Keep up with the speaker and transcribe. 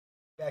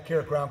Back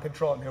here at Ground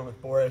Control, I'm here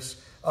with Boris.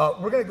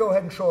 We're going to go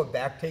ahead and show a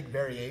back take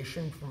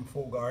variation from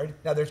full guard.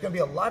 Now there's going to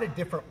be a lot of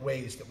different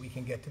ways that we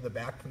can get to the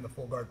back from the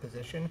full guard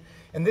position,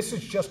 and this is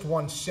just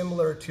one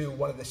similar to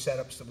one of the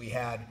setups that we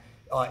had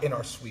in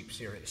our sweep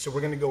series. So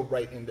we're going to go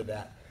right into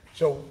that.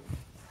 So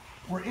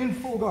we're in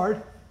full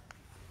guard,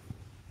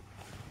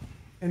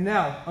 and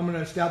now I'm going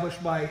to establish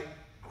my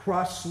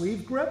cross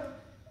sleeve grip,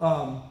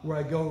 where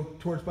I go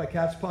towards my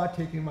cat's paw,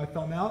 taking my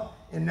thumb out,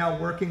 and now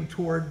working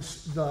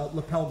towards the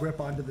lapel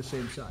grip onto the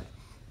same side.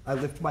 I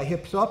lift my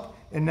hips up,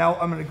 and now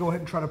I'm going to go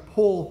ahead and try to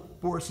pull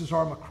Boris's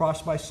arm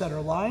across my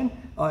center line,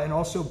 and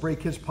also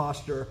break his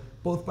posture,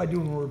 both by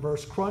doing a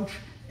reverse crunch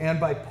and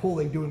by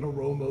doing a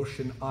row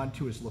motion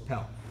onto his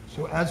lapel.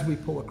 So as we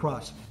pull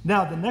across.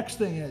 Now the next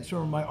thing is,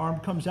 my arm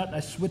comes out and I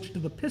switch to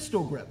the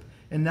pistol grip,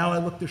 and now I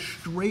look to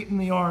straighten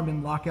the arm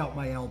and lock out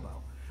my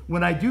elbow.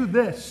 When I do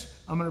this,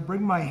 I'm going to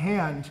bring my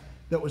hand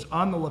that was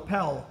on the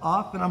lapel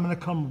off, and I'm going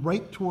to come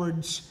right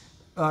towards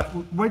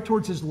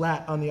his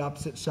lat on the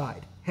opposite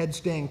side, head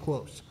staying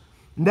close.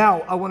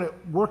 Now I want to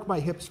work my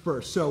hips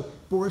first. So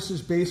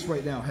Boris's base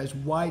right now has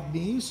wide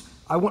knees.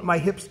 I want my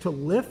hips to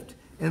lift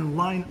and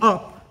line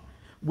up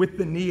with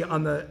the knee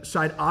on the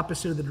side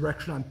opposite of the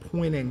direction I'm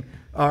pointing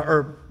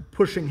or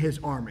pushing his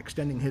arm,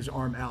 extending his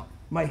arm out.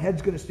 My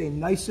head's going to stay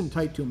nice and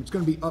tight to him. It's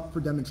going to be up for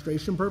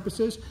demonstration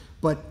purposes,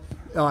 but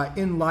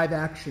in live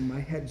action,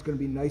 my head's going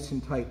to be nice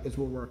and tight as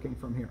we're working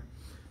from here.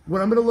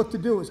 What I'm going to look to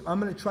do is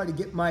I'm going to try to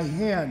get my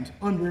hand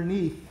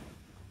underneath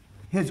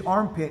his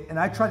armpit, and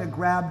I try to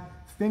grab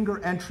finger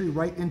entry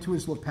right into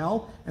his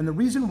lapel. And the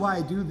reason why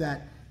I do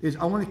that is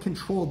I want to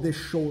control this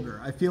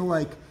shoulder. I feel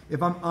like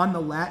if I'm on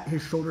the lat,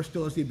 his shoulder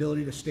still has the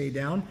ability to stay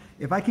down.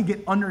 If I can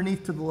get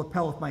underneath to the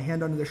lapel with my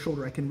hand under the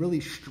shoulder, I can really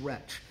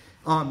stretch.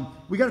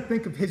 We got to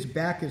think of his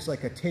back as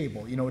like a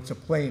table. It's a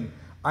plane.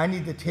 I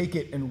need to take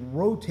it and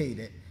rotate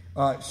it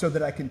so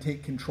that I can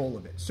take control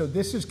of it. So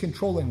this is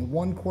controlling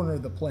one corner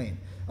of the plane.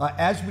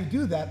 As we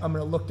do that, I'm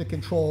going to look to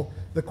control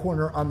the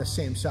corner on the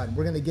same side.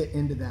 We're going to get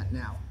into that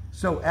now.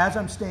 So as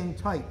I'm staying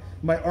tight,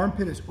 my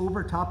armpit is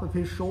over top of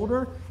his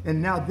shoulder,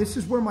 and now this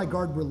is where my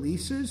guard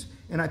releases,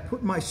 and I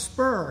put my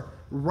spur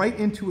right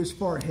into his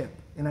far hip,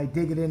 and I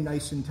dig it in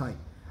nice and tight.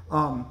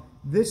 I'm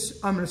going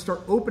to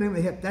start opening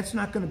the hip. That's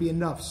not going to be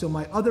enough, so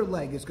my other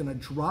leg is going to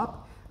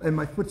drop, and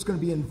my foot's going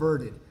to be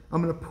inverted.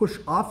 I'm going to push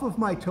off of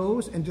my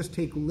toes and just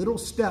take little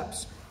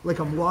steps like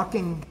I'm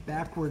walking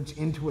backwards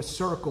into a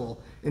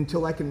circle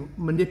until I can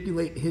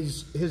manipulate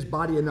his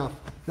body enough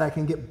that I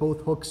can get both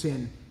hooks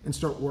in and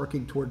start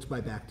working towards my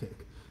back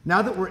take.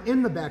 Now that we're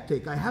in the back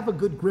take, I have a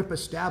good grip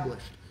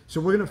established, so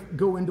we're going to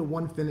go into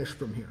one finish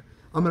from here.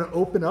 I'm going to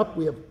open up.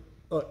 We have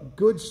a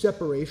good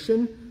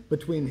separation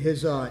between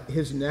his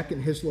neck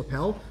and his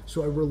lapel,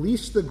 so I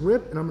release the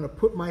grip, and I'm going to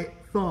put my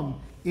thumb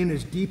in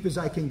as deep as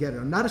I can get it.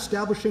 I'm not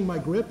establishing my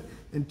grip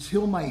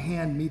until my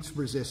hand meets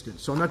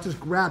resistance. So I'm not just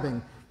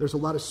grabbing. There's a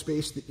lot of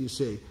space that you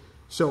see.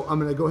 So I'm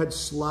going to go ahead and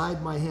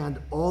slide my hand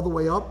all the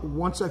way up.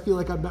 Once I feel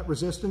like I've met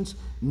resistance,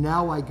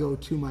 now I go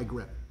to my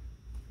grip.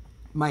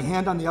 My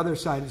hand on the other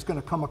side is going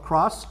to come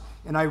across,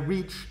 and I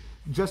reach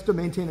just to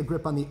maintain a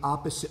grip on the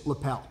opposite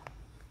lapel.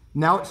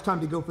 Now it's time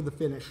to go for the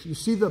finish. You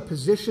see the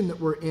position that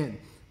we're in.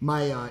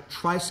 My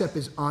tricep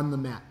is on the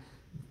mat.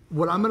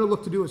 What I'm going to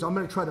look to do is I'm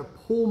going to try to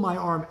pull my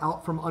arm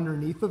out from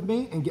underneath of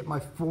me and get my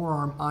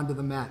forearm onto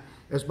the mat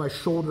as my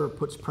shoulder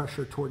puts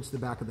pressure towards the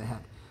back of the head.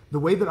 The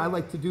way that I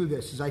like to do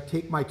this is I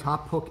take my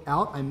top hook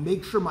out. I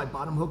make sure my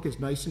bottom hook is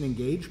nice and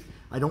engaged.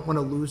 I don't want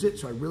to lose it,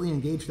 so I really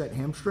engage that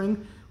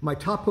hamstring. My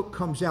top hook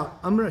comes out.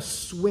 I'm going to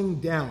swing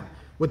down.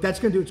 What that's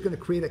going to do, it's going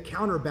to create a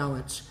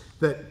counterbalance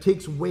that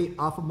takes weight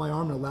off of my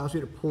arm and allows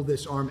me to pull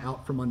this arm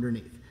out from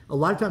underneath. A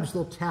lot of times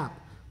they'll tap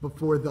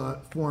before the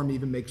forearm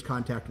even makes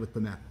contact with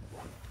the mat.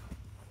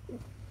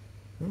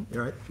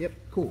 All right? Yep,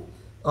 cool.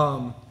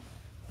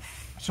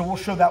 So we'll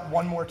show that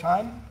one more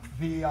time.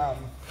 The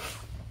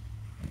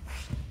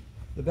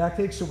back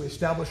take, so we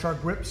establish our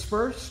grips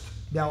first.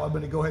 Now I'm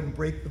going to go ahead and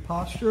break the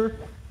posture,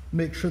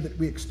 make sure that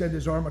we extend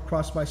his arm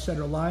across my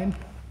center line,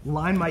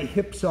 line my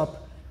hips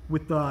up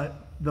with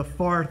the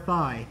far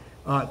thigh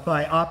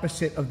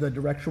opposite of the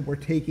direction we're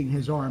taking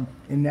his arm,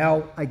 and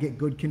now I get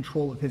good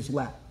control of his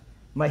lat.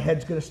 My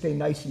head's going to stay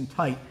nice and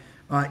tight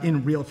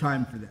in real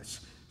time for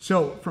this.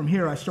 So from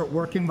here, I start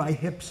working my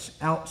hips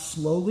out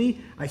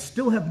slowly. I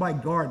still have my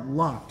guard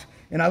locked,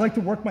 and I like to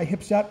work my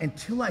hips out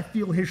until I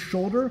feel his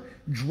shoulder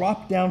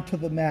drop down to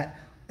the mat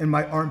and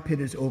my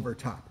armpit is over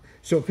top.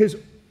 So if his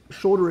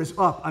shoulder is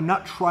up, I'm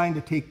not trying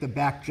to take the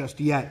back just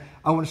yet.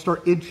 I want to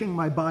start inching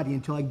my body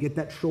until I get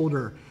that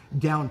shoulder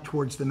down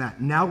towards the mat.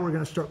 Now we're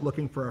going to start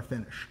looking for our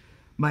finish.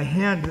 My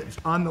hand that's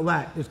on the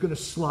lat is going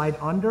to slide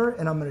under,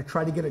 and I'm going to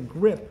try to get a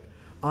grip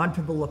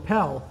onto the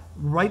lapel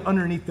right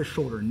underneath the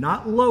shoulder.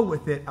 Not low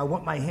with it. I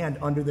want my hand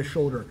under the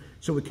shoulder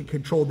so we can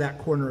control that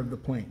corner of the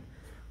plane.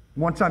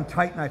 Once I'm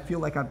tight and I feel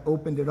like I've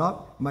opened it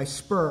up, my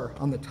spur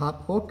on the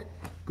top hook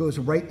goes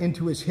right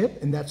into his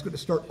hip, and that's going to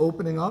start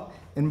opening up,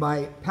 and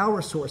my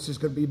power source is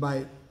going to be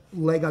my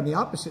leg on the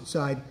opposite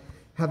side,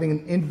 having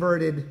an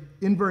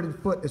inverted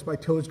foot as my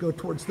toes go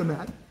towards the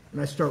mat,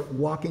 and I start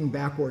walking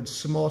backwards,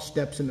 small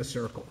steps in a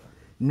circle.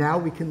 Now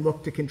we can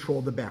look to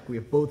control the back. We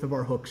have both of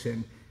our hooks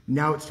in.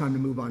 Now it's time to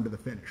move on to the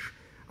finish.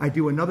 I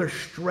do another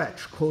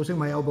stretch, closing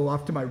my elbow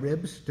off to my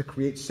ribs to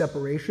create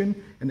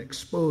separation and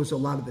expose a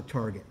lot of the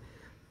target.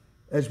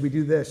 As we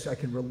do this, I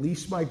can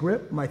release my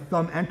grip. My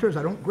thumb enters.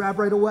 I don't grab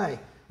right away.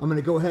 I'm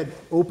going to go ahead,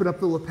 open up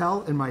the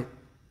lapel, and my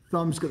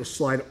thumb's going to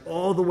slide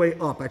all the way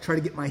up. I try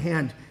to get my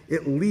hand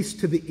at least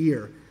to the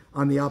ear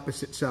on the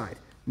opposite side.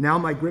 Now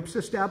my grip's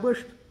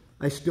established.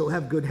 I still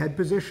have good head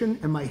position,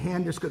 and my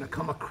hand is going to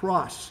come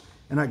across,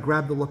 and I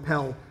grab the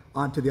lapel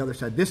onto the other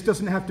side. This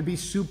doesn't have to be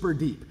super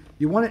deep.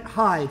 You want it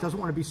high. It doesn't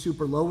want to be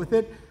super low with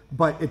it,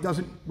 but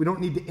we don't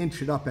need to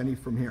inch it up any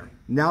from here.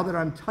 Now that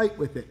I'm tight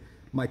with it,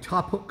 my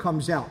top hook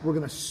comes out. We're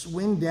going to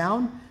swing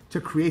down to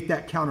create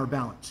that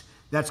counterbalance.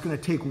 That's going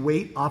to take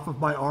weight off of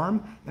my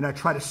arm, and I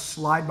try to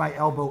slide my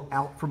elbow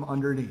out from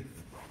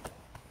underneath.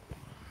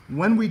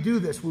 When we do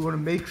this, we want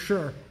to make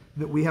sure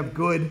that we have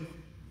good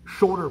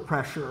shoulder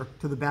pressure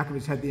to the back of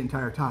his head the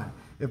entire time.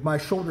 If my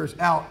shoulder's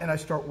out and I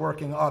start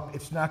working up,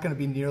 it's not going to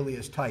be nearly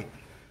as tight.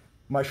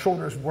 My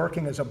shoulder's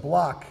working as a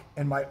block,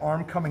 and my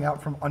arm coming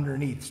out from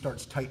underneath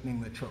starts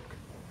tightening the choke.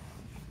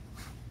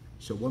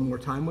 So one more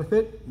time with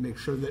it. Make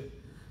sure that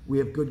we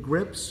have good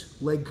grips.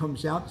 Leg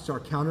comes out. It's our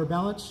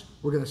counterbalance.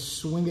 We're going to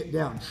swing it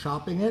down,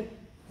 chopping it,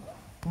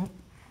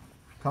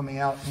 coming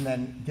out, and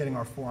then getting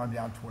our forearm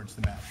down towards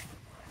the mat.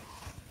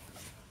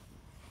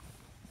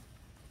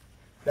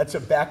 That's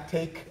a back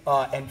take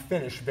and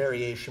finish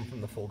variation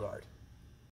from the full guard.